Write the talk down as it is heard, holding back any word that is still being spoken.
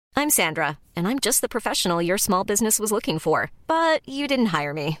I'm Sandra, and I'm just the professional your small business was looking for. But you didn't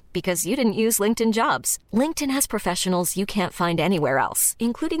hire me because you didn't use LinkedIn Jobs. LinkedIn has professionals you can't find anywhere else,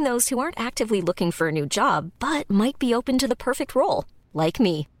 including those who aren't actively looking for a new job, but might be open to the perfect role, like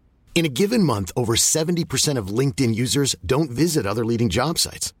me. In a given month, over 70% of LinkedIn users don't visit other leading job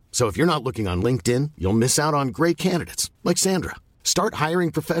sites. So if you're not looking on LinkedIn, you'll miss out on great candidates like Sandra. Start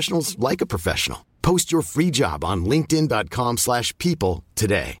hiring professionals like a professional. Post your free job on linkedin.com/people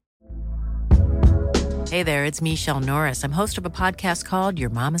today. Hey there, it's Michelle Norris. I'm host of a podcast called Your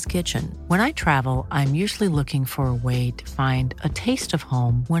Mama's Kitchen. When I travel, I'm usually looking for a way to find a taste of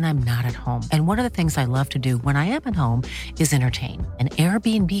home when I'm not at home. And one of the things I love to do when I am at home is entertain. And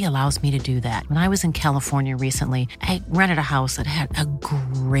Airbnb allows me to do that. When I was in California recently, I rented a house that had a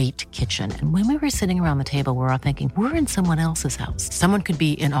great kitchen. And when we were sitting around the table, we're all thinking, we're in someone else's house. Someone could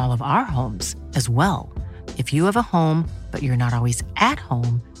be in all of our homes as well. If you have a home, but you're not always at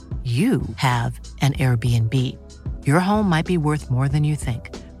home, you have an Airbnb. Your home might be worth more than you think.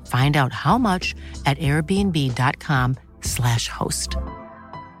 Find out how much at airbnb.com/host.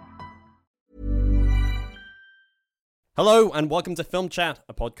 Hello and welcome to Film Chat,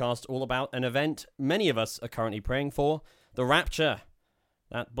 a podcast all about an event many of us are currently praying for, the rapture.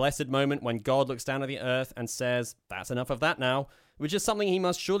 That blessed moment when God looks down at the earth and says, that's enough of that now, which is something he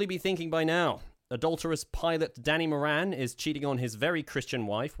must surely be thinking by now. Adulterous pilot Danny Moran is cheating on his very Christian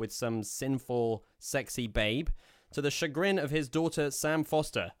wife with some sinful, sexy babe, to the chagrin of his daughter Sam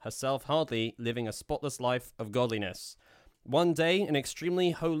Foster, herself hardly living a spotless life of godliness. One day, an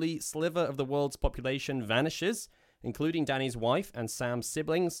extremely holy sliver of the world's population vanishes, including Danny's wife and Sam's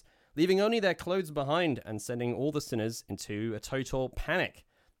siblings, leaving only their clothes behind and sending all the sinners into a total panic.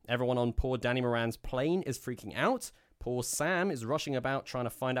 Everyone on poor Danny Moran's plane is freaking out. Poor Sam is rushing about trying to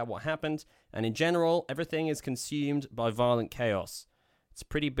find out what happened, and in general, everything is consumed by violent chaos. It's a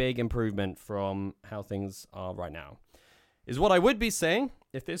pretty big improvement from how things are right now. Is what I would be saying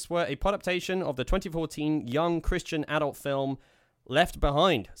if this were a adaptation of the 2014 young Christian adult film Left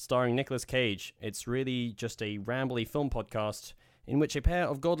Behind, starring Nicolas Cage. It's really just a rambly film podcast in which a pair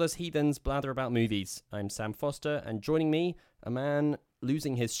of godless heathens blather about movies. I'm Sam Foster, and joining me, a man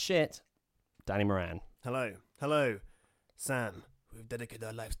losing his shit, Danny Moran. Hello. Sam, we've dedicated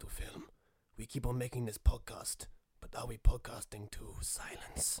our lives to film. We keep on making this podcast, but are we podcasting to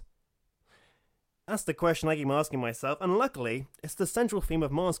silence? That's the question I keep asking myself, and luckily, it's the central theme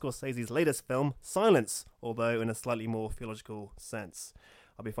of Martin Scorsese's latest film, Silence, although in a slightly more theological sense.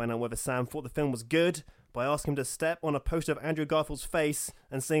 I'll be finding out whether Sam thought the film was good by asking him to step on a poster of Andrew Garfield's face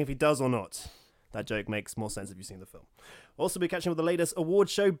and seeing if he does or not. That joke makes more sense if you've seen the film. Also be catching up with the latest award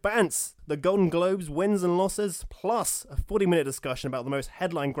show Bants, the Golden Globes wins and losses, plus a 40-minute discussion about the most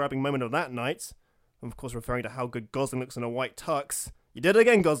headline-grabbing moment of that night. I'm of course referring to how good Gosling looks in a white tux. You did it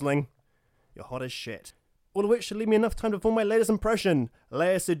again, Gosling. You're hot as shit. All of which should leave me enough time to form my latest impression.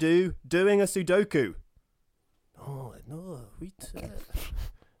 Leia Seydoux doing a Sudoku. Oh, no, wait.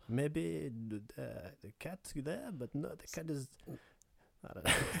 Maybe the cat there, but no, the cat is... I don't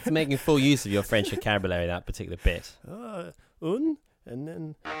know. It's making full use of your French vocabulary, that particular bit. And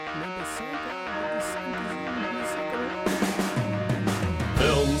then maybe films,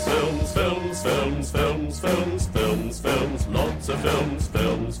 lots of films.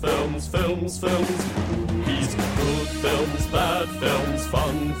 Movies, good films, bad films,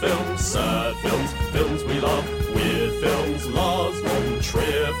 fun films, sad films we love, weird films, Lars von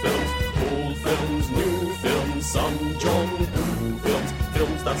Trier films, old films, new films, some John Woo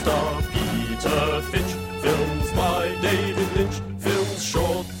films that star Peter Finch, films by David Lynch, films,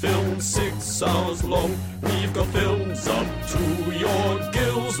 short films, 6 hours long. We've got films up to your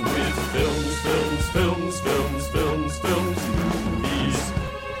gills with films, movies.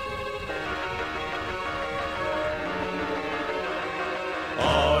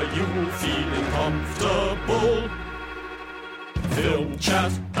 Are you feeling comfortable? Film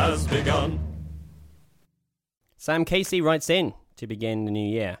chat has begun. Sam Casey writes in to begin the new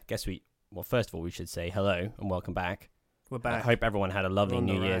year. First of all, we should say hello and welcome back. We're back. I hope everyone had a lovely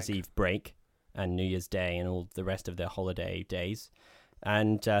New Year's Eve break and New Year's Day and all the rest of their holiday days.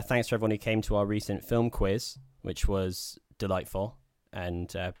 And thanks to everyone who came to our recent film quiz, which was delightful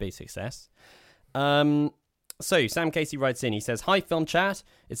and big success. So Sam Casey writes in, he says, "Hi Film Chat,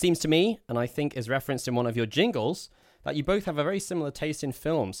 it seems to me, and I think is referenced in one of your jingles, that you both have a very similar taste in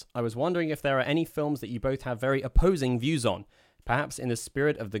films. I was wondering if there are any films that you both have very opposing views on. Perhaps in the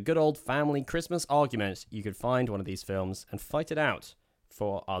spirit of the good old family Christmas argument, you could find one of these films and fight it out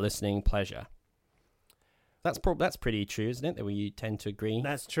for our listening pleasure." That's pretty true, isn't it? That we tend to agree.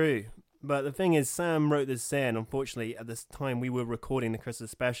 That's true. But the thing is, Sam wrote this in. Unfortunately, at this time, we were recording the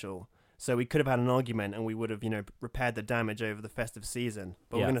Christmas special. So we could have had an argument and we would have, repaired the damage over the festive season.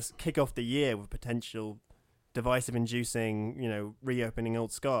 But we're going to kick off the year with potential divisive-inducing, reopening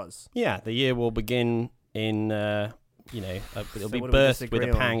old scars. Yeah, the year will begin in, it'll be birthed with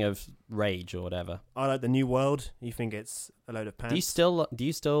a pang of rage or whatever. I like the New World. You think it's a load of pants? Do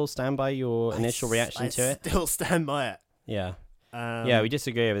you still stand by your initial reaction to it? I still stand by it. Yeah. We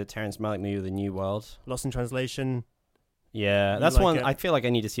disagree over the Terrence Malick movie, The New World. Lost in Translation. Yeah, that's one. I feel like I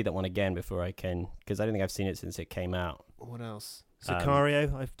need to see that one again before I can, because I don't think I've seen it since it came out. What else?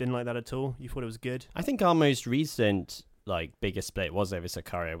 Sicario. I didn't like that at all. You thought it was good? I think our most recent biggest split was over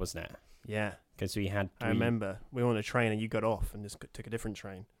Sicario, wasn't it? Yeah. Because I remember we were on a train and you got off and just took a different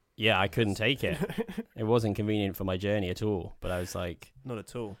train. Yeah, I couldn't take it. It wasn't convenient for my journey at all. But I was like, not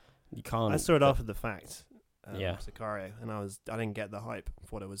at all. You can't. I saw it after the fact. Yeah, Sicario, and I didn't get the hype.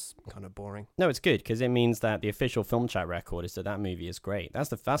 Thought it was kind of boring. No, it's good because it means that the official Film Chat record is that movie is great.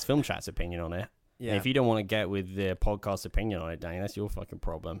 That's Film Chat's opinion on it. Yeah. And if you don't want to get with the podcast opinion on it, Danny, that's your fucking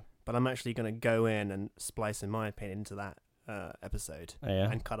problem. But I'm actually going to go in and splice in my opinion into that episode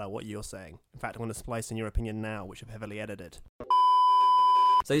and cut out what you're saying. In fact, I'm going to splice in your opinion now, which I've heavily edited.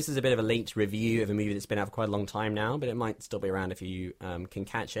 So this is a bit of a late review of a movie that's been out for quite a long time now, but it might still be around if you can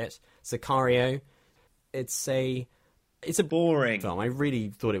catch it. Sicario. It's a boring film. I really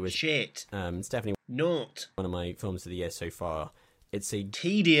thought it was shit. It's definitely not one of my films of the year so far. It's a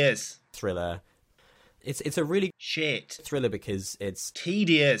tedious thriller. It's a really shit thriller because it's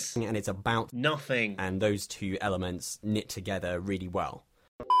tedious and it's about nothing. And those two elements knit together really well.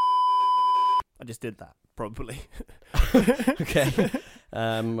 I just did that, probably. Okay.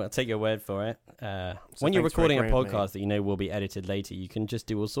 I'll take your word for it. When you're recording a podcast that you know will be edited later, you can just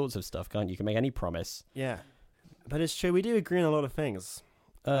do all sorts of stuff, can't you? You can make any promise. Yeah. But it's true, we do agree on a lot of things.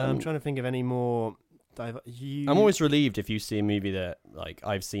 I'm trying to think of any more... I'm always relieved if you see a movie that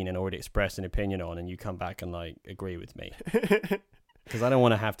I've seen and already expressed an opinion on and you come back and agree with me. Because I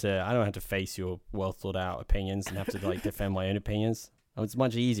don't have to face your well thought out opinions and have to defend my own opinions. It's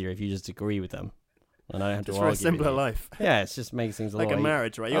much easier if you just agree with them. And I don't have to argue. For a simpler life. Yeah, it just makes things a lot like a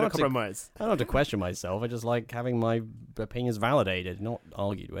marriage, right? You got to compromise. I don't have to question myself. I just like having my opinions validated, not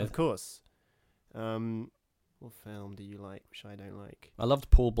argued with. Of course. What film do you like, which I don't like? I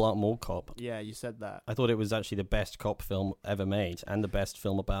loved Paul Blart Mall Cop. Yeah, you said that. I thought it was actually the best cop film ever made and the best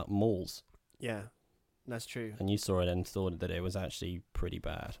film about malls. Yeah, that's true. And you saw it and thought that it was actually pretty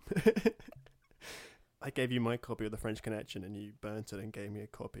bad. I gave you my copy of The French Connection and you burnt it and gave me a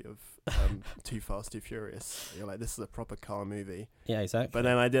copy of Too Fast, Too Furious. You're like, this is a proper car movie. Yeah, exactly. But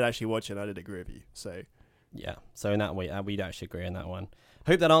then I did actually watch it and I did agree with you. So yeah, so in that way, we'd actually agree on that one.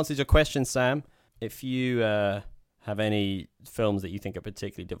 Hope that answers your question, Sam. If you have any films that you think are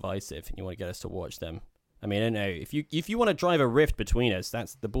particularly divisive and you want to get us to watch them, I mean, I don't know. If you want to drive a rift between us,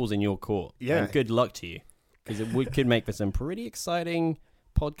 that's the ball's in your court. Yeah. And good luck to you. Because it could make for some pretty exciting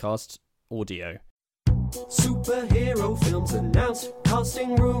podcast audio. Superhero films announced,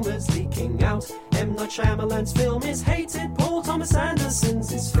 casting rumours leaking out. M. Night Shyamalan's film is hated, Paul Thomas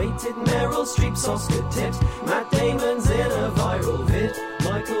Anderson's is fated, Meryl Streep's Oscar tips, Matt Damon's in a viral vid,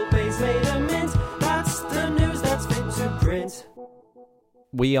 Michael Bay's made a mint. That's the news that's fit to print.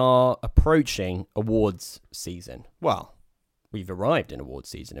 We are approaching awards season. Well, we've arrived in awards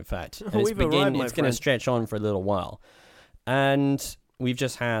season, in fact. And it's going to stretch on for a little while. And we've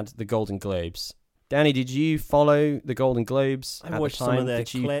just had the Golden Globes. Danny, did you follow the Golden Globes I watched some of their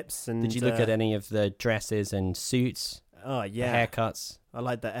clips. And did you look at any of the dresses and suits? Oh, yeah. The haircuts? I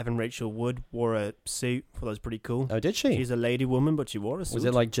like that Evan Rachel Wood wore a suit. I thought that was pretty cool. Oh, did she? She's a lady woman, but she wore a suit. Was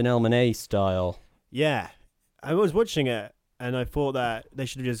it like Janelle Monáe style? Yeah. I was watching it, and I thought that they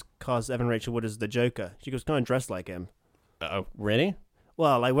should have just cast Evan Rachel Wood as the Joker. She was kind of dressed like him. Oh, really?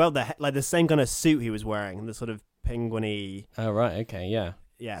 Well, the same kind of suit he was wearing, the sort of penguin-y... Oh, right, okay, yeah.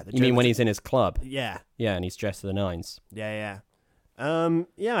 Yeah. You mean when he's in his club? Yeah. Yeah, and he's dressed to the nines. Yeah.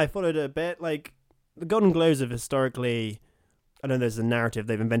 Yeah, I followed it a bit. The Golden Globes have historically... I know there's a narrative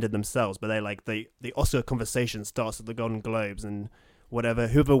they've invented themselves, but the Oscar conversation starts at the Golden Globes, and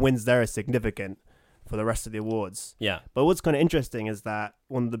whoever wins there is significant for the rest of the awards. Yeah. But what's kind of interesting is that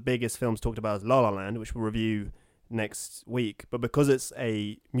one of the biggest films talked about is La La Land, which we'll review next week. But because it's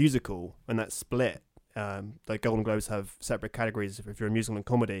a musical and that's split, the Golden Globes have separate categories if you're a musical and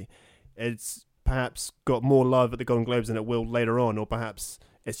comedy. It's perhaps got more love at the Golden Globes than it will later on, or perhaps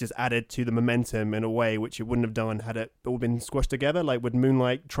it's just added to the momentum in a way which it wouldn't have done had it all been squashed together, like with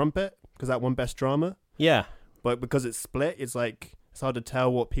Moonlight Trumpet, because that won Best Drama. Yeah. But because it's split, it's hard to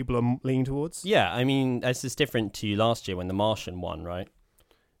tell what people are leaning towards. Yeah, I mean, this is different to last year when The Martian won, right?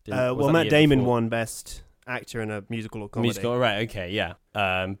 Matt Damon won Best Actor in a Musical or Comedy. Musical, right? Okay, yeah.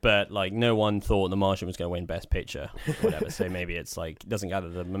 But like, no one thought The Martian was going to win Best Picture or whatever. So maybe it's like it doesn't gather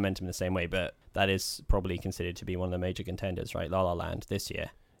the momentum in the same way. But that is probably considered to be one of the major contenders, right? La La Land this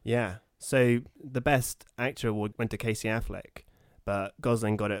year. Yeah. So the Best Actor award went to Casey Affleck, but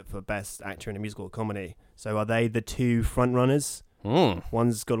Gosling got it for Best Actor in a Musical or Comedy. So are they the two front runners?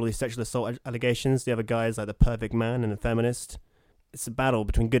 One's got all these sexual assault allegations. The other guy is like the perfect man and a feminist. It's a battle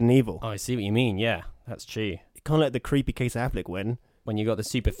between good and evil. Oh, I see what you mean. Yeah, that's true. You can't let the creepy Casey Affleck win. When you got the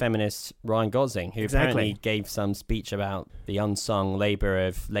super feminist Ryan Gosling, who apparently gave some speech about the unsung labour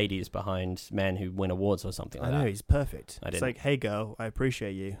of ladies behind men who win awards or something like that. I know, he's perfect. It's like, hey girl, I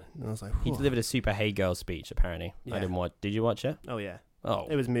appreciate you. And I was like, he delivered a super hey girl speech, apparently. Yeah. I didn't watch. Did you watch it? Oh, yeah. Oh.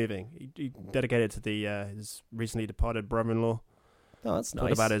 It was moving. He dedicated it to his recently departed brother-in-law. Oh, that's nice.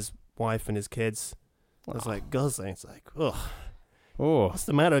 Talked about his wife and his kids. I was like, Gosling. It's like, ugh. Oh. What's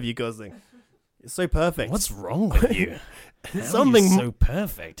the matter with you, Gosling? It's so perfect. What's wrong with you? Something so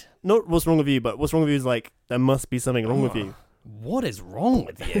perfect. Not what's wrong with you, but what's wrong with you is like, there must be something wrong with you. What is wrong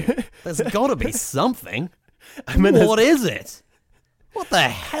with you? There's got to be something. What is it? What the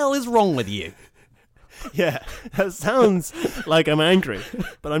hell is wrong with you? Yeah, that sounds like I'm angry,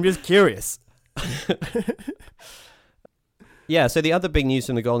 but I'm just curious. Yeah, so the other big news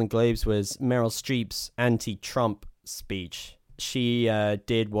from the Golden Globes was Meryl Streep's anti-Trump speech. She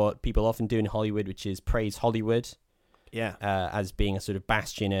did what people often do in Hollywood, which is praise Hollywood. Yeah. As being a sort of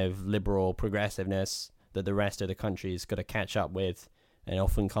bastion of liberal progressiveness that the rest of the country's got to catch up with, and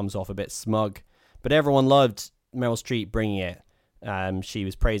often comes off a bit smug. But everyone loved Meryl Streep bringing it. She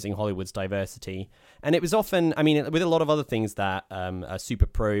was praising Hollywood's diversity. And it was often, I mean, with a lot of other things that are super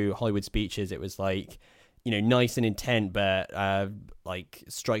pro Hollywood speeches, it was like, you know, nice and intent, but like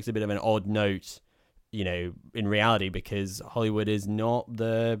strikes a bit of an odd note, you know, in reality, because Hollywood is not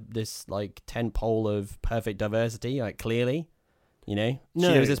this like tentpole of perfect diversity, like clearly, you know.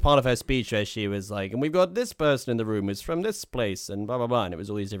 No. There was this part of her speech where she was like, and we've got this person in the room who's from this place, and blah blah blah, and it was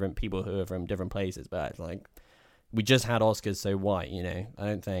all these different people who are from different places, but it's like, we just had Oscars, so what, you know? I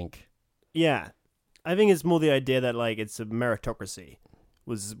don't think. Yeah, I think it's more the idea that like it's a meritocracy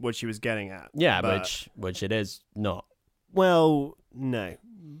was what she was getting at. Yeah, which it is not. Well, no,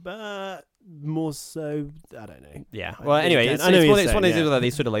 but more so, I don't know. Yeah. Well, anyway, it's one of those things that they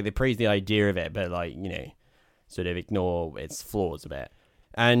sort of like they praise the idea of it, but like, you know, sort of ignore its flaws a bit.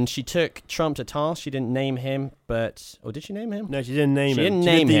 And she took Trump to task. She didn't name him, or did she name him? No, she didn't name him. She didn't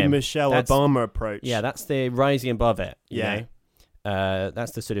name him. The Michelle Obama approach. Yeah, that's the rising above it. You Yeah. know?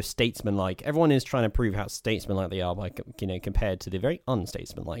 That's the sort of statesman-like. Everyone is trying to prove how statesman-like they are, by, you know, compared to the very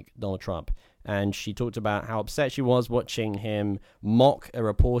unstatesman-like Donald Trump. And she talked about how upset she was watching him mock a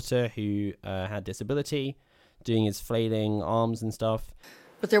reporter who had disability, doing his flailing arms and stuff.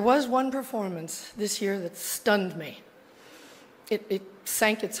 But there was one performance this year that stunned me. It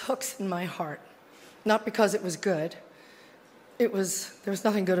sank its hooks in my heart. Not because it was good. There was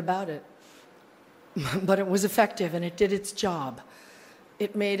nothing good about it. But it was effective and it did its job.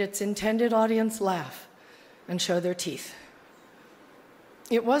 It made its intended audience laugh and show their teeth.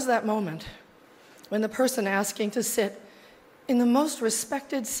 It was that moment when the person asking to sit in the most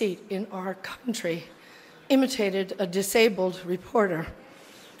respected seat in our country imitated a disabled reporter,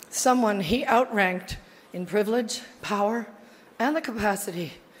 someone he outranked in privilege, power, and the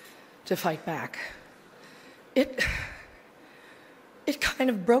capacity to fight back. It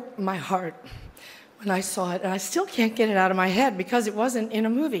kind of broke my heart when I saw it, and I still can't get it out of my head because it wasn't in a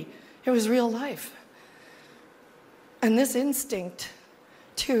movie. It was real life. And this instinct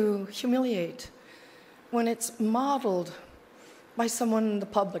to humiliate, when it's modeled by someone in the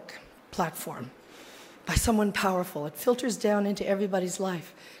public platform, by someone powerful, it filters down into everybody's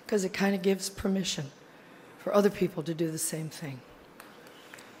life because it kind of gives permission for other people to do the same thing.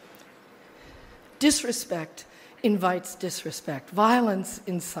 Disrespect invites disrespect. Violence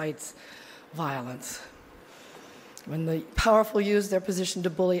incites violence. When the powerful use their position to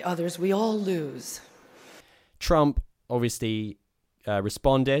bully others, we all lose. Trump obviously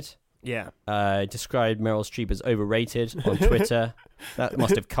responded. Yeah. Described Meryl Streep as overrated on Twitter. That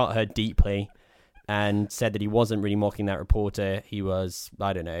must have cut her deeply. And said that he wasn't really mocking that reporter. He was,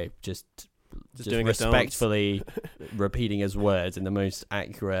 I don't know, just doing respectfully repeating his words in the most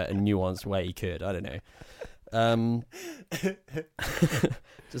accurate and nuanced way he could. I don't know.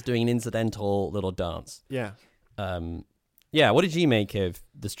 Just doing an incidental little dance. Yeah. Yeah, what did you make of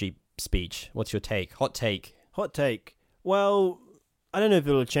the Streep speech? What's your take? Hot take. Hot take. Well, I don't know if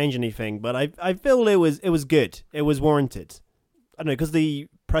it'll change anything, but I feel it was good. It was warranted. I don't know, because the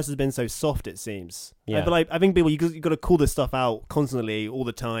press has been so soft, it seems. Yeah. But I think people, you got to call this stuff out constantly, all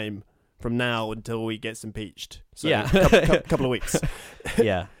the time, from now until he gets impeached. So Yeah. couple of weeks.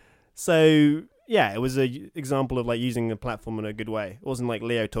 Yeah. So yeah, it was a example of like using the platform in a good way. It wasn't like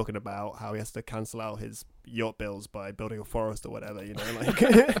Leo talking about how he has to cancel out his yacht bills by building a forest or whatever. You know, like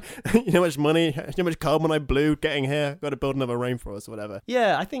you know how much money, how much carbon I blew getting here. Got to build another rainforest or whatever.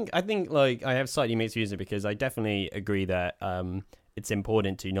 Yeah, I think like I have slightly mixed views because I definitely agree that it's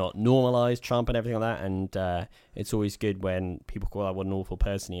important to not normalize Trump and everything like that, and it's always good when people call out what an awful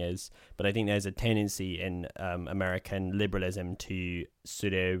person he is. But I think there's a tendency in American liberalism to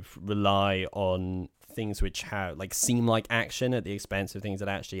sort of rely on things which have like seem like action at the expense of things that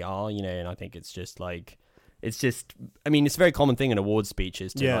actually are, you know. And I think it's just like it's a very common thing in award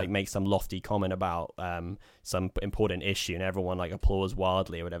speeches to like make some lofty comment about some important issue and everyone like applauds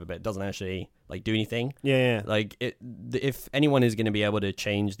wildly or whatever, but it doesn't actually like do anything. Yeah. Like if anyone is going to be able to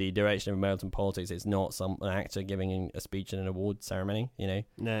change the direction of American politics, it's not an actor giving a speech in an award ceremony, you know.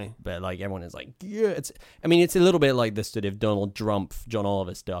 No. But like everyone is like, yeah, it's a little bit like the sort of Donald Trump, John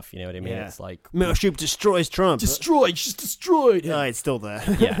Oliver stuff, you know what I mean? Yeah. It's like Meryl Streep destroys Trump. just destroyed. Oh, it's still there.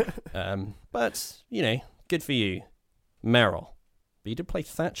 Yeah. But you know, good for you, Meryl. But you did play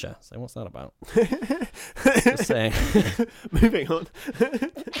Thatcher, so what's that about? Just saying. Moving on.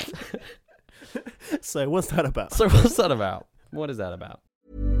 So what's that about? What is that about?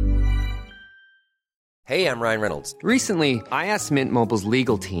 Hey, I'm Ryan Reynolds. Recently, I asked Mint Mobile's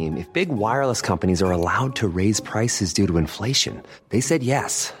legal team if big wireless companies are allowed to raise prices due to inflation. They said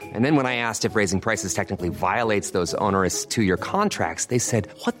yes. And then when I asked if raising prices technically violates those onerous 2-year contracts, they said,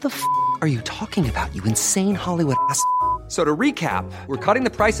 "What the f*** are you talking about, you insane Hollywood ass?" So to recap, we're cutting the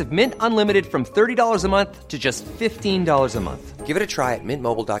price of Mint Unlimited from $30 a month to just $15 a month. Give it a try at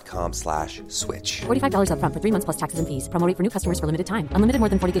mintmobile.com/switch. $45 up front for 3 months plus taxes and fees. Promo rate for new customers for limited time. Unlimited more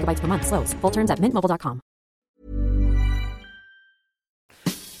than 40 gigabytes per month. Slows full terms at mintmobile.com.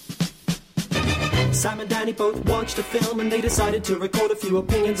 Sam and Danny both watched a film and they decided to record a few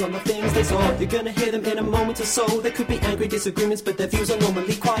opinions on the things they saw. You're gonna hear them in a moment or so. There could be angry disagreements, but their views are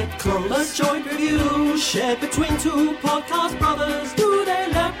normally quite close. A joint review shared between two podcast brothers. Do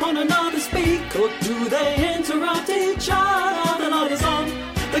they let one another speak, or do they interrupt each other? The light is on,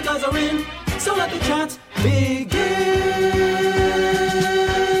 the guys are in, so let the chat begin.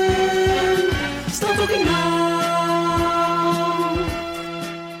 Start talking now.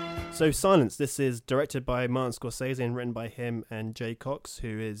 So Silence, this is directed by Martin Scorsese and written by him and Jay Cox,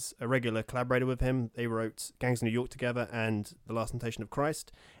 who is a regular collaborator with him. They wrote Gangs of New York together and The Last Temptation of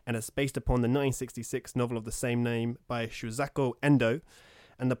Christ, and it's based upon the 1966 novel of the same name by Shusaku Endo.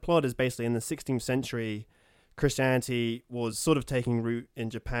 And the plot is basically in the 16th century, Christianity was sort of taking root in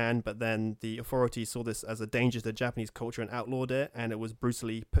Japan, but then the authorities saw this as a danger to Japanese culture and outlawed it, and it was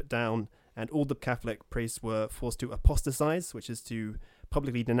brutally put down, and all the Catholic priests were forced to apostatize, which is to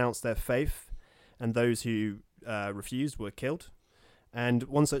publicly denounced their faith, and those who refused were killed. And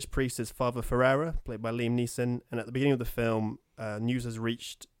one such priest is Father Ferreira, played by Liam Neeson. And at the beginning of the film, news has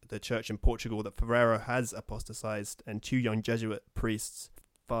reached the church in Portugal that Ferreira has apostatized, and 2 young Jesuit priests,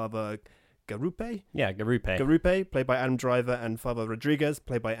 Father Garupe, played by Adam Driver, and Father Rodriguez,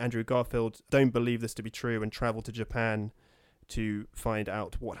 played by Andrew Garfield, don't believe this to be true and travel to Japan to find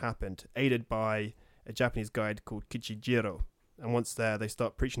out what happened, aided by a Japanese guide called Kichijiro. And once there, they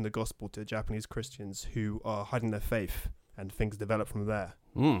start preaching the gospel to Japanese Christians who are hiding their faith, and things develop from there.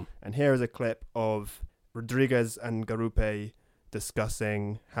 And here is a clip of Rodriguez and Garupe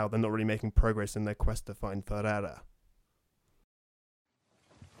discussing how they're not really making progress in their quest to find Ferreira.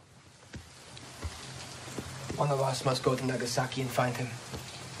 One of us must go to Nagasaki and find him.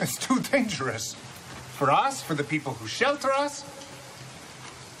 It's too dangerous. For us, for the people who shelter us.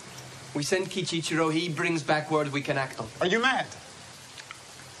 We send Kichichiro, he brings back word we can act on. Are you mad?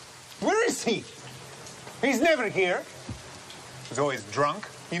 Where is he? He's never here. He's always drunk.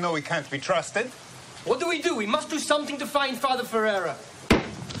 You know he can't be trusted. What do? We must do something to find Father Ferreira.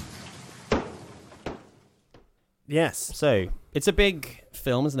 Yes. So, it's a big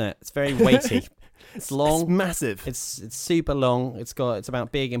film, isn't it? It's very weighty. It's long. It's massive. It's super long. It's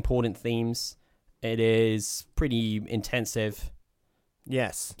about big, important themes. It is pretty intensive.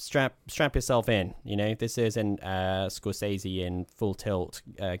 Yes. Strap yourself in, you know. This is in Scorsese in full tilt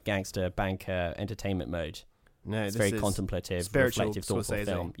gangster banker entertainment mode. No, it's this very is contemplative, spiritual reflective, thoughtful Scorsese.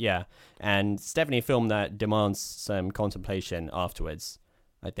 film. Yeah, and it's definitely a film that demands some contemplation afterwards,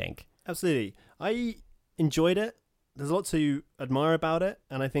 I think. Absolutely. I enjoyed it. There's a lot to admire about it,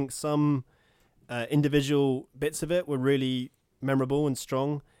 and I think some individual bits of it were really memorable and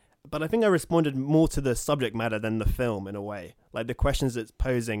strong. but I think I responded more to the subject matter than the film in a way. Like the questions it's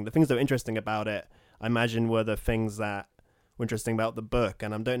posing, the things that were interesting about it, I imagine were the things that were interesting about the book.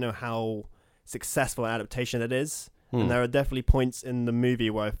 And I don't know how successful an adaptation it is. And there are definitely points in the movie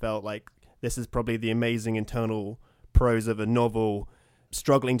where I felt like this is probably the amazing internal prose of a novel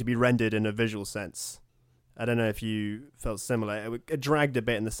struggling to be rendered in a visual sense. I don't know if you felt similar. It dragged a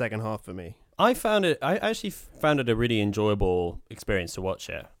bit in the second half for me. I actually found it a really enjoyable experience to watch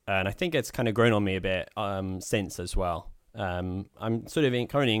it. And I think it's kind of grown on me a bit since as well. I'm sort of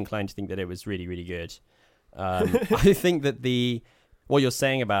currently inclined to think that it was really, really good. I think that what you're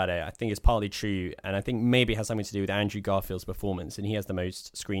saying about it, I think is partly true, and I think maybe it has something to do with Andrew Garfield's performance, and he has the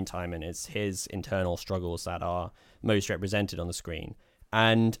most screen time, and it's his internal struggles that are most represented on the screen.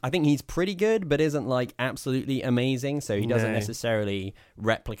 And I think he's pretty good, but isn't like absolutely amazing, so he doesn't necessarily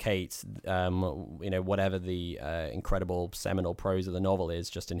replicate, whatever the incredible seminal prose of the novel is,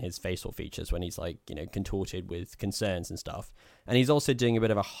 just in his facial features when he's like, contorted with concerns and stuff. And he's also doing a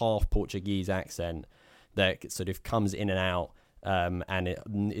bit of a half Portuguese accent that sort of comes in and out. And it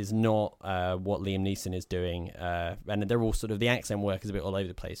is not what Liam Neeson is doing, and they're all sort of, the accent work is a bit all over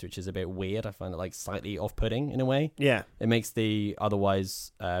the place, which is a bit weird. I find it like slightly off-putting in a way. Yeah, it makes the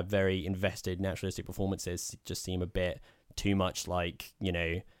otherwise very invested naturalistic performances just seem a bit too much like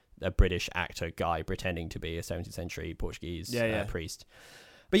a British actor guy pretending to be a 17th century Portuguese priest.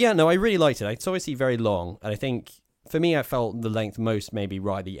 But yeah, no, I really liked it. It's obviously very long, and I think for me, I felt the length most maybe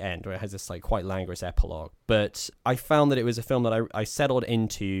right at the end, where it has this like quite languorous epilogue. But I found that it was a film that I settled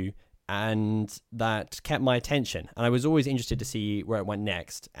into and that kept my attention. And I was always interested to see where it went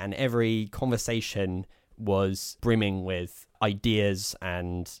next. And every conversation was brimming with ideas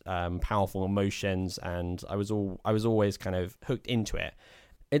and powerful emotions. And I was always kind of hooked into it.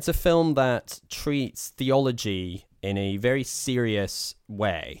 It's a film that treats theology in a very serious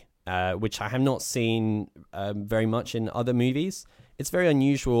way. Which I have not seen very much in other movies. It's very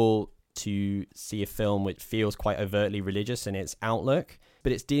unusual to see a film which feels quite overtly religious in its outlook,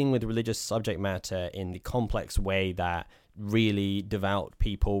 but it's dealing with religious subject matter in the complex way that really devout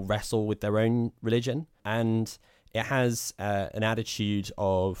people wrestle with their own religion. And it has an attitude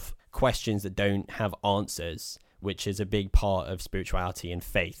of questions that don't have answers, which is a big part of spirituality and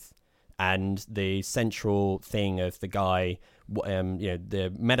faith. And the central thing of the guy,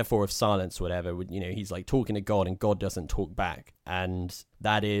 the metaphor of silence, whatever, he's like talking to God and God doesn't talk back. And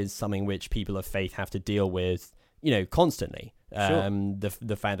that is something which people of faith have to deal with, constantly. Sure.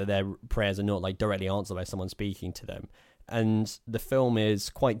 The fact that their prayers are not like directly answered by someone speaking to them. And the film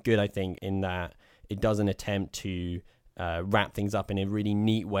is quite good, I think, in that it doesn't attempt to wrap things up in a really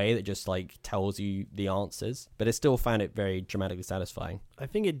neat way that just like tells you the answers, but I still found it very dramatically satisfying. I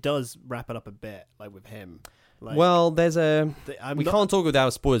think it does wrap it up a bit, like with him. Like, well, there's we can't talk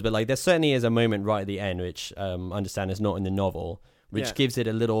without spoilers, but like there certainly is a moment right at the end, which I understand is not in the novel, which gives it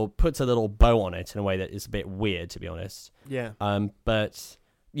puts a little bow on it in a way that is a bit weird, to be honest. Yeah. But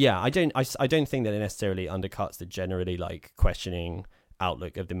yeah, I don't think that it necessarily undercuts the generally like questioning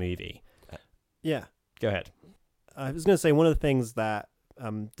outlook of the movie. Yeah. Go ahead. I was going to say one of the things that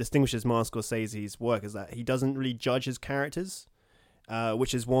distinguishes Martin Scorsese's work is that he doesn't really judge his characters,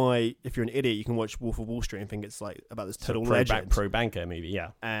 which is why if you're an idiot, you can watch Wolf of Wall Street and think it's like about this total legend. Pro-banker movie,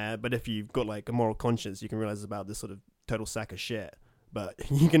 yeah. But if you've got like a moral conscience, you can realize it's about this sort of total sack of shit. But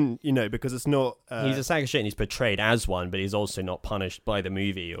you can, because it's not... he's a sack of shit and he's portrayed as one, but he's also not punished by the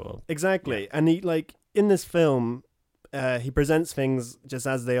movie or... Exactly. Yeah. And he, like, in this film... he presents things just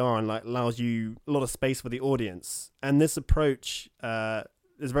as they are and like allows you a lot of space for the audience. And this approach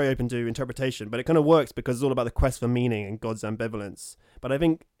is very open to interpretation, but it kind of works because it's all about the quest for meaning and God's ambivalence. But I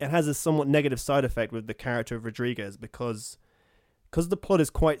think it has a somewhat negative side effect with the character of Rodriguez because the plot is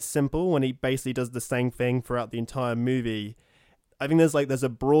quite simple when he basically does the same thing throughout the entire movie. I think there's a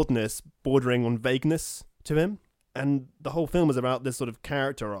broadness bordering on vagueness to him. And the whole film is about this sort of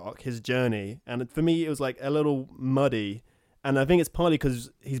character arc, his journey. And for me, it was like a little muddy. And I think it's partly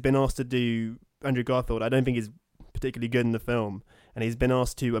because he's been asked to do Andrew Garfield. I don't think he's particularly good in the film. And he's been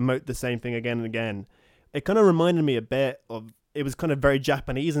asked to emote the same thing again and again. It kind of reminded me a bit of, it was kind of very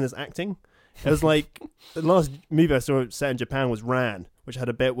Japanese in his acting. It was like, the last movie I saw set in Japan was Ran, which had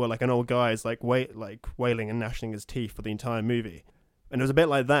a bit where like an old guy is like wailing and gnashing his teeth for the entire movie. And it was a bit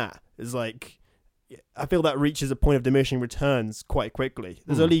like that. It's like... I feel that reaches a point of diminishing returns quite quickly.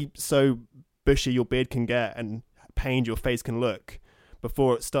 There's only so bushy your beard can get and pained your face can look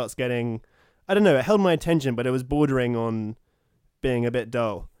before it starts getting... I don't know, it held my attention, but it was bordering on being a bit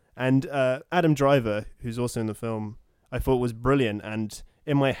dull. And Adam Driver, who's also in the film, I thought was brilliant. And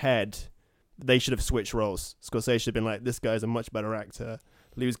in my head, they should have switched roles. Scorsese should have been like, this guy's a much better actor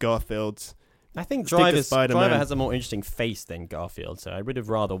lose Garfield. I think Stick to Driver Spider-Man. has a more interesting face than Garfield, so I would have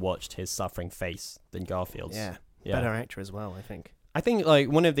rather watched his suffering face than Garfield's. Yeah. Yeah. Better actor as well, I think. I think like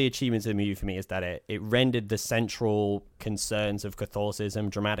one of the achievements of the movie for me is that it rendered the central concerns of Catholicism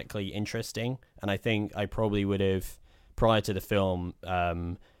dramatically interesting, and I think I probably would have, prior to the film,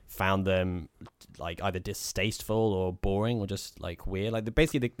 found them like either distasteful or boring or just like weird. Like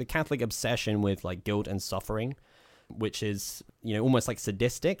basically the Catholic obsession with like guilt and suffering, which is, you know, almost like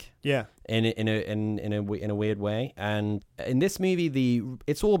sadistic. Yeah. In a weird way. And in this movie,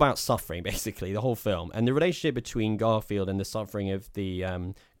 it's all about suffering, basically, the whole film, and the relationship between Garfield and the suffering of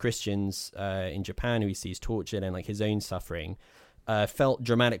the Christians in Japan who he sees tortured, and like his own suffering felt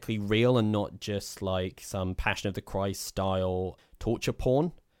dramatically real and not just like some Passion of the Christ style torture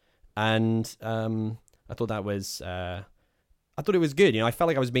porn. And I thought that was I thought it was good. You know, I felt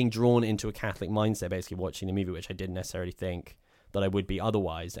like I was being drawn into a Catholic mindset basically watching the movie, which I didn't necessarily think that I would be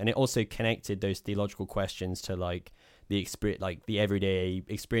otherwise. And it also connected those theological questions to like the experience, like the everyday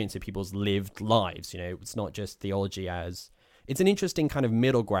experience of people's lived lives. You know, it's not just theology as it's an interesting kind of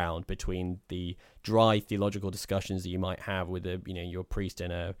middle ground between the dry theological discussions that you might have with a, you know, your priest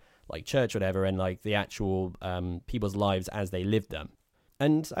in a like church or whatever, and like the actual people's lives as they live them.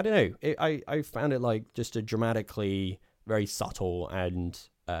 And I don't know, I found it like just a dramatically very subtle and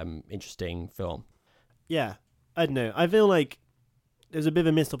interesting film. Yeah, I don't know. I feel like there's a bit of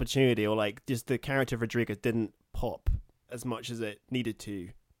a missed opportunity, or like just the character of Rodriguez didn't pop as much as it needed to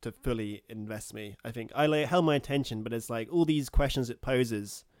fully invest me. I think I like held my attention, but it's like all these questions it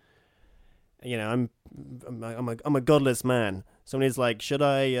poses. You know, I'm a godless man. Somebody's like, should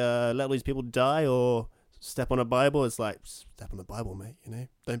I let all these people die or step on a Bible? It's like, step on the Bible, mate. You know,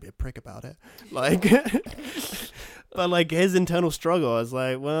 don't be a prick about it. Like, but like his internal struggle, I was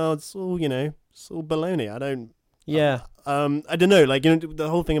like, well, it's all, you know, it's all baloney. I don't. Yeah. I don't know. Like, you know,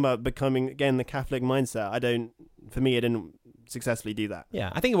 the whole thing about becoming again the Catholic mindset. For me, it didn't successfully do that. Yeah,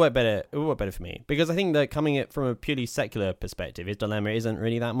 I think it worked better. It worked better for me because I think that coming it from a purely secular perspective, his dilemma isn't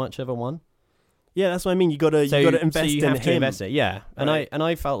really that much of a one. Yeah, that's what I mean. You gotta invest you in have to him. invest it. Yeah, and Right.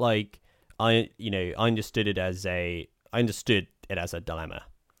 I felt like I understood it as a dilemma,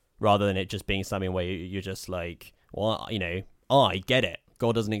 rather than it just being something where you're just like, well, you know, I get it.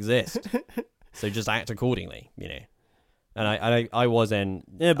 God doesn't exist, so just act accordingly. You know. And I wasn't.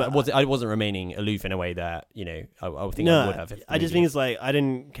 Yeah, but I wasn't remaining aloof in a way that, you know, I think I would have. I just think it's like I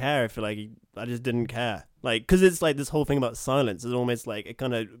didn't care. I feel like I just didn't care. Like, because it's like this whole thing about silence is almost like it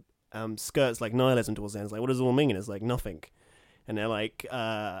kind of skirts like nihilism towards the end. It's like, what does it all mean? It's like nothing. And they're like,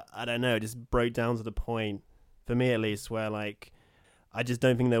 I don't know. It just broke down to the point, for me at least, where like I just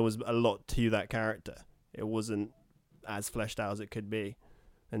don't think there was a lot to that character. It wasn't as fleshed out as it could be,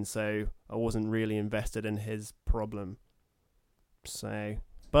 and so I wasn't really invested in his problem. So,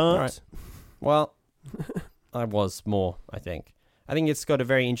 but right. Well, I was more. I think it's got a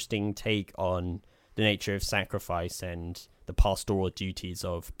very interesting take on the nature of sacrifice and the pastoral duties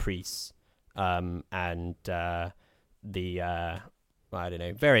of priests, and the I don't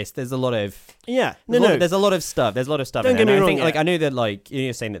know, various. There's a lot of There's a lot of stuff. There's a lot of stuff. Don't get me wrong. Like I know that like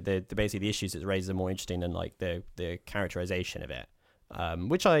you're saying that the basically the issues it raises are more interesting than like the characterization of it,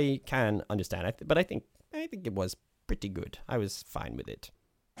 which I can understand. But I think it was pretty good. I was fine with it.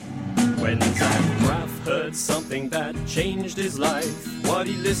 When Zach Braff heard something that changed his life, what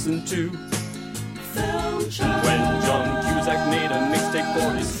he listened to. Film Chat. When John Cusack made a mixtape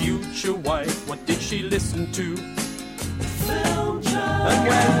for his future wife, what did she listen to? Film Chat. And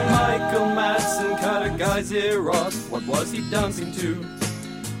when Michael Madsen cut a guy's ear off, what was he dancing to?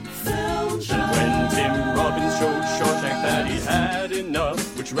 Film Chat. And when Tim Robbins showed Shawshank that he had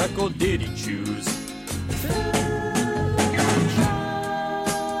enough, which record did he choose?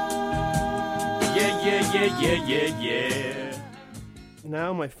 Yeah.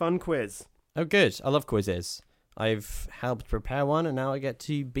 Now my fun quiz. Oh, good. I love quizzes. I've helped prepare one, and now I get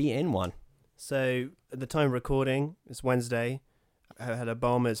to be in one. So at the time of recording, it's Wednesday. I had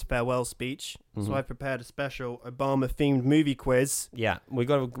Obama's farewell speech, so I prepared a special Obama-themed movie quiz. Yeah, we've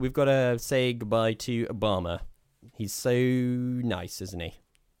got to say goodbye to Obama. He's so nice, isn't he?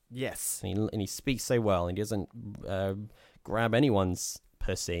 Yes. And he speaks so well, and he doesn't grab anyone's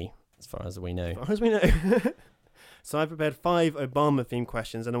pussy, as far as we know. As far as we know. So I prepared 5 Obama-themed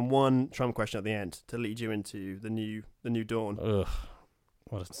questions and then 1 Trump question at the end to lead you into the new dawn. Ugh.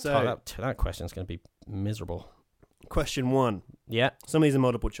 That question's going to be miserable. Question 1. Yeah. Some of these are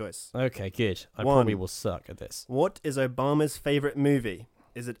multiple choice. Okay, good. I probably will suck at this. What is Obama's favorite movie?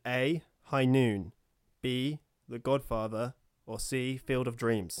 Is it A, High Noon, B, The Godfather, or C, Field of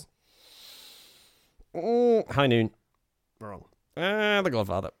Dreams? High Noon. Wrong. The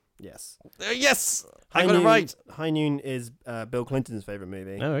Godfather. Yes. Yes! I got it right. High Noon is Bill Clinton's favourite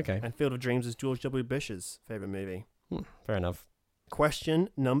movie. Oh, okay. And Field of Dreams is George W. Bush's favourite movie. Fair enough. Question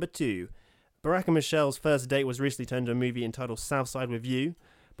number 2. Barack and Michelle's first date was recently turned into a movie entitled Southside with You.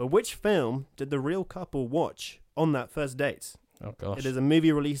 But which film did the real couple watch on that first date? Oh, gosh. It is a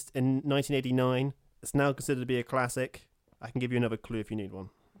movie released in 1989. It's now considered to be a classic. I can give you another clue if you need one.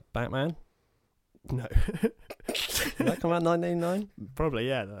 Batman? No. Did that come out in 1989? Probably,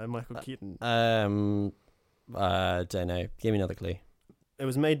 yeah. Michael Keaton. Don't know. Give me another clue. It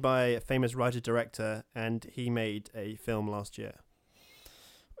was made by a famous writer-director, and he made a film last year.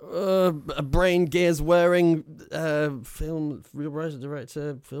 A brain gears wearing film, real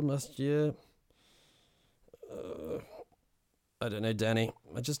writer-director, film last year. I don't know, Danny.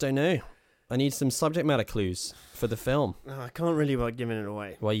 I just don't know. I need some subject matter clues for the film. No, I can't really about giving it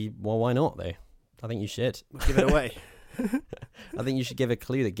away. Well, why not, though? I think you should. Give it away. I think you should give a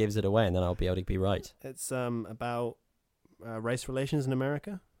clue that gives it away, and then I'll be able to be right. It's about race relations in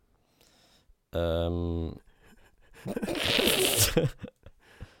America.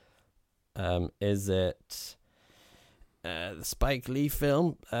 Is it the Spike Lee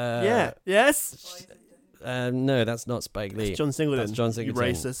film? Yeah. Yes. No, that's not Spike Lee. That's John Singleton. That's John Singleton.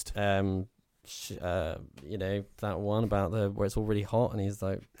 You racist. You know that one about where it's all really hot and he's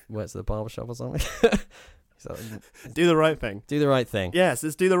like works at the barbershop or something. Do the right thing. Do the right thing. Yes,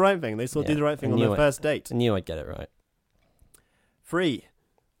 it's Do the Right Thing. They saw Do the Right Thing on their first date. I knew I'd get it right. 3.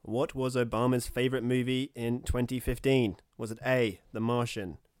 What was Obama's favourite movie in 2015? Was it A, The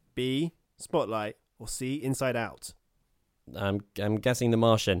Martian, B, Spotlight, or C, Inside Out? I'm guessing The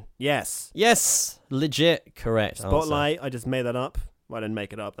Martian. Yes. Yes! Legit correct Spotlight, answer. I just made that up. Well, I didn't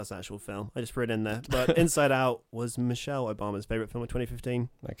make it up. That's an actual film. I just threw it in there. But Inside Out was Michelle Obama's favourite film of 2015.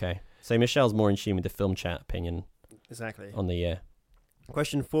 Okay. So Michelle's more in tune with the film chat opinion. Exactly. On the year.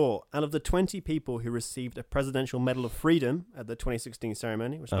 Question 4. Out of the 20 people who received a Presidential Medal of Freedom at the 2016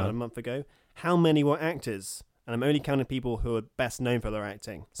 ceremony, which was about a month ago, how many were actors? And I'm only counting people who are best known for their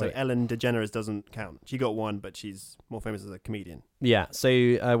acting. So Wait. Ellen DeGeneres doesn't count. She got 1, but she's more famous as a comedian. Yeah. So,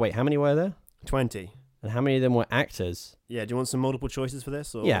 wait, how many were there? 20. And how many of them were actors? Yeah, do you want some multiple choices for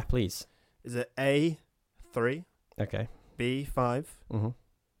this? Or Yeah, please. Is it A, 3? Okay. B, 5? Mm-hmm.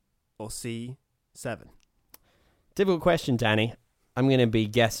 Or C, 7? Difficult question, Danny. I'm going to be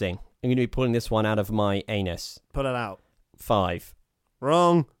guessing. I'm going to be pulling this one out of my anus. Pull it out. 5.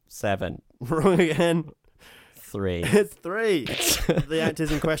 Wrong. 7. Wrong again. 3. It's 3. The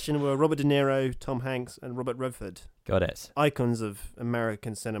actors in question were Robert De Niro, Tom Hanks, and Robert Redford. Got it. Icons of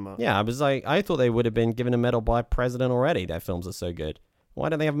American cinema. Yeah, I thought they would have been given a medal by president already. Their films are so good. Why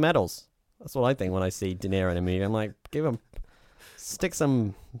don't they have medals? That's what I think when I see De Niro in a movie. I'm like, stick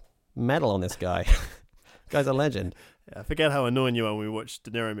some medal on this guy. Guy's a legend. Yeah, I forget how annoying you are when we watch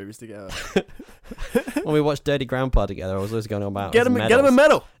De Niro movies together. When we watched Dirty Grandpa together, I was always going on about get him a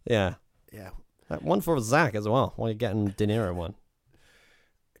medal. Yeah. Yeah. One for Zach as well. Why are you getting De Niro one?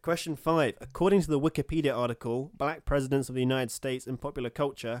 Question 5. According to the Wikipedia article, Black Presidents of the United States in Popular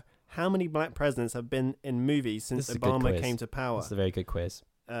Culture, how many black presidents have been in movies since Obama came to power? That's a very good quiz.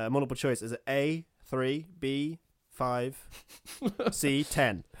 Multiple choice. Is it A, 3, B, 5, C,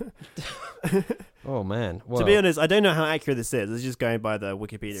 10? Oh, man. Well, to be honest, I don't know how accurate this is. It's just going by the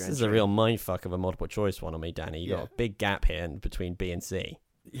Wikipedia This entry. is a real mindfuck of a multiple choice one on me, Danny. You got a big gap here between B and C.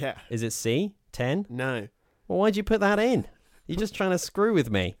 Yeah. Is it C? 10? No. Well, why'd you put that in? You're just trying to screw with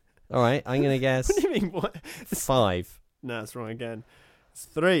me. All right, I'm going to guess... What do you mean? What? 5. No, it's wrong again. It's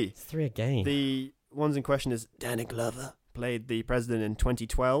 3. It's 3 again. The ones in question is Danny Glover played the president in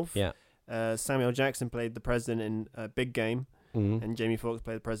 2012. Yeah. Samuel Jackson played the president in Big Game. Mm-hmm. And Jamie Foxx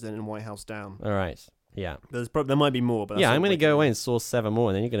played the president in White House Down. All right. Yeah. There might be more, but yeah, I'm going to go away and source 7 more,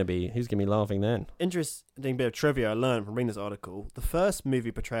 and then who's going to be laughing then? Interesting bit of trivia I learned from reading this article. The first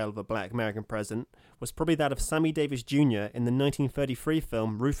movie portrayal of a black American president was probably that of Sammy Davis Jr. in the 1933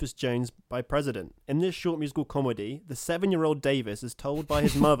 film Rufus Jones by President. In this short musical comedy, the 7-year-old Davis is told by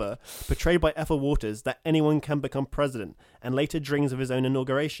his mother, portrayed by Ethel Waters, that anyone can become president, and later dreams of his own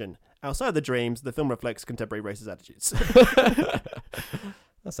inauguration. Outside the dreams, the film reflects contemporary racist attitudes.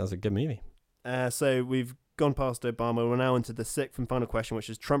 That sounds like a good movie. So we've gone past Obama. We're now into the 6th and final question, which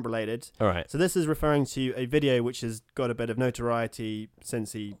is Trump related. All right. So this is referring to a video which has got a bit of notoriety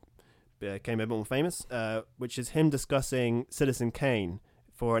since he became a bit more famous, which is him discussing Citizen Kane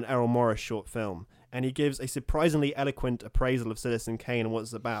for an Errol Morris short film. And he gives a surprisingly eloquent appraisal of Citizen Kane and what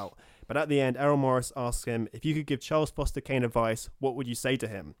it's about. But at the end, Errol Morris asks him, if you could give Charles Foster Kane advice, what would you say to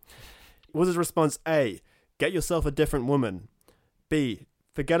him? Was his response A, get yourself a different woman? B,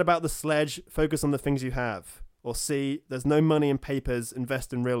 forget about the sledge, focus on the things you have? Or C, there's no money in papers,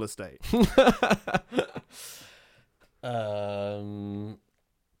 invest in real estate?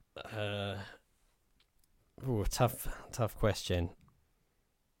 Tough question.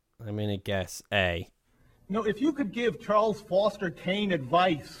 I'm going to guess A. No, if you could give Charles Foster Kane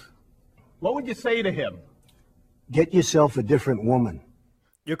advice, what would you say to him? Get yourself a different woman.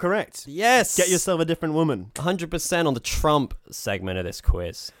 You're correct. Yes. Get yourself a different woman. 100% on the Trump segment of this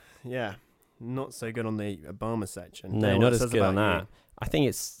quiz. Yeah. Not so good on the Obama section. No, not as good on that. I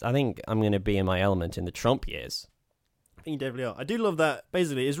think I'm going to be in my element in the Trump years. I think you definitely are. I do love that.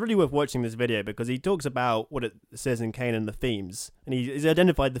 Basically, it's really worth watching this video because he talks about what it says in Kane and the themes, and he's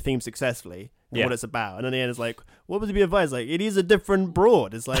identified the theme successfully and what it's about. And at the end, it's like, what would be advised? Like, it is a different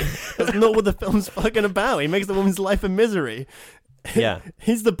broad. It's like, that's not what the film's fucking about. He makes the woman's life a misery. Yeah.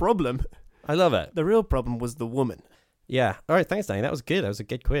 He's the problem. I love it. The real problem was the woman. Yeah. All right, thanks, Danny. That was good. That was a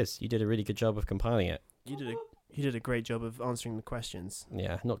good quiz. You did a really good job of compiling it. You did a great job of answering the questions.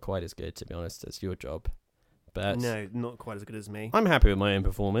 Yeah, not quite as good, to be honest, as your job. But no, not quite as good as me. I'm happy with my own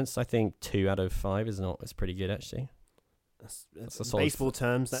performance. I think 2 out of 5 is pretty good, actually. That's a solid, baseball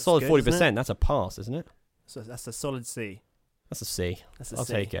terms, that's solid good, 40%. That's a pass, isn't it? So that's a solid C. That's a C. I'll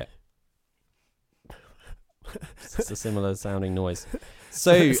C. take it. It's a similar sounding noise.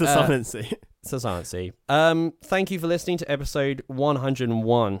 So it's a silent C. It's a silent C. Thank you for listening to episode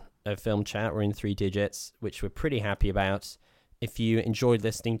 101 of Film Chat. We're in 3 digits, which we're pretty happy about. If you enjoyed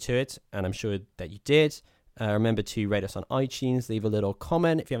listening to it, and I'm sure that you did, remember to rate us on iTunes, leave a little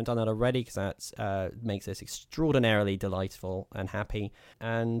comment if you haven't done that already, because that makes us extraordinarily delightful and happy.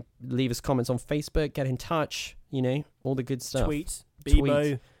 And leave us comments on Facebook, get in touch, all the good stuff. Tweet.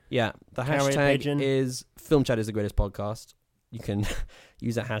 Bebo. Yeah, the hashtag is Film Chat is the greatest podcast. You can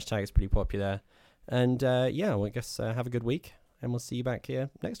use that hashtag, it's pretty popular. And well, I guess have a good week, and we'll see you back here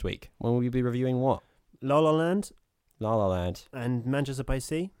next week when we'll be reviewing what? La La Land. La La Land. And Manchester by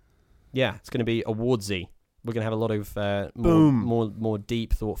Sea. Yeah, it's going to be awardsy. We're going to have a lot of more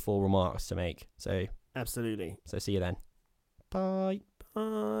deep, thoughtful remarks to make. So absolutely. So see you then. Bye.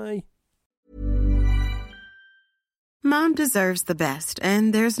 Bye. Mom deserves the best,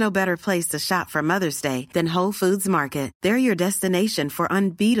 and there's no better place to shop for Mother's Day than Whole Foods Market. They're your destination for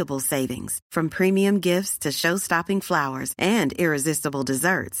unbeatable savings, from premium gifts to show-stopping flowers and irresistible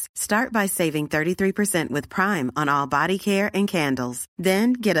desserts. Start by saving 33% with Prime on all body care and candles.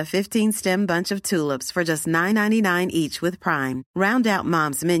 Then get a 15-stem bunch of tulips for just $9.99 each with Prime. Round out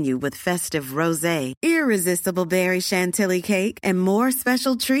Mom's menu with festive rosé, irresistible berry chantilly cake, and more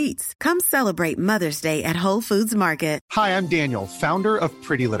special treats. Come celebrate Mother's Day at Whole Foods Market. Hi, I'm Daniel, founder of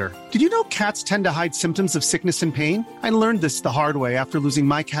Pretty Litter. Did you know cats tend to hide symptoms of sickness and pain? I learned this the hard way after losing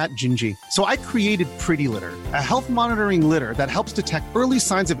my cat, Gingy. So I created Pretty Litter, a health monitoring litter that helps detect early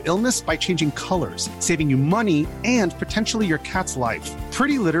signs of illness by changing colors, saving you money and potentially your cat's life.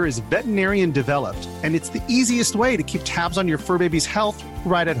 Pretty Litter is veterinarian developed, and it's the easiest way to keep tabs on your fur baby's health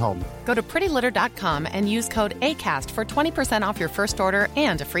right at home. Go to prettylitter.com and use code ACAST for 20% off your first order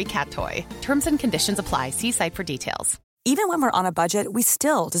and a free cat toy. Terms and conditions apply. See site for details. Even when we're on a budget, we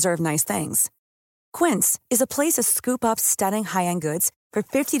still deserve nice things. Quince is a place to scoop up stunning high-end goods for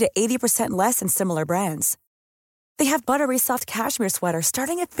 50 to 80% less than similar brands. They have buttery soft cashmere sweaters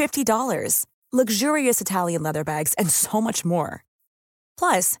starting at $50, luxurious Italian leather bags, and so much more.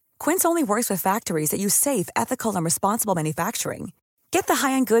 Plus, Quince only works with factories that use safe, ethical, and responsible manufacturing. Get the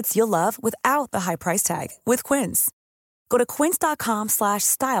high-end goods you'll love without the high price tag with Quince. Go to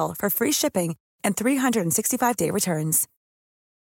quince.com/style for free shipping and 365-day returns.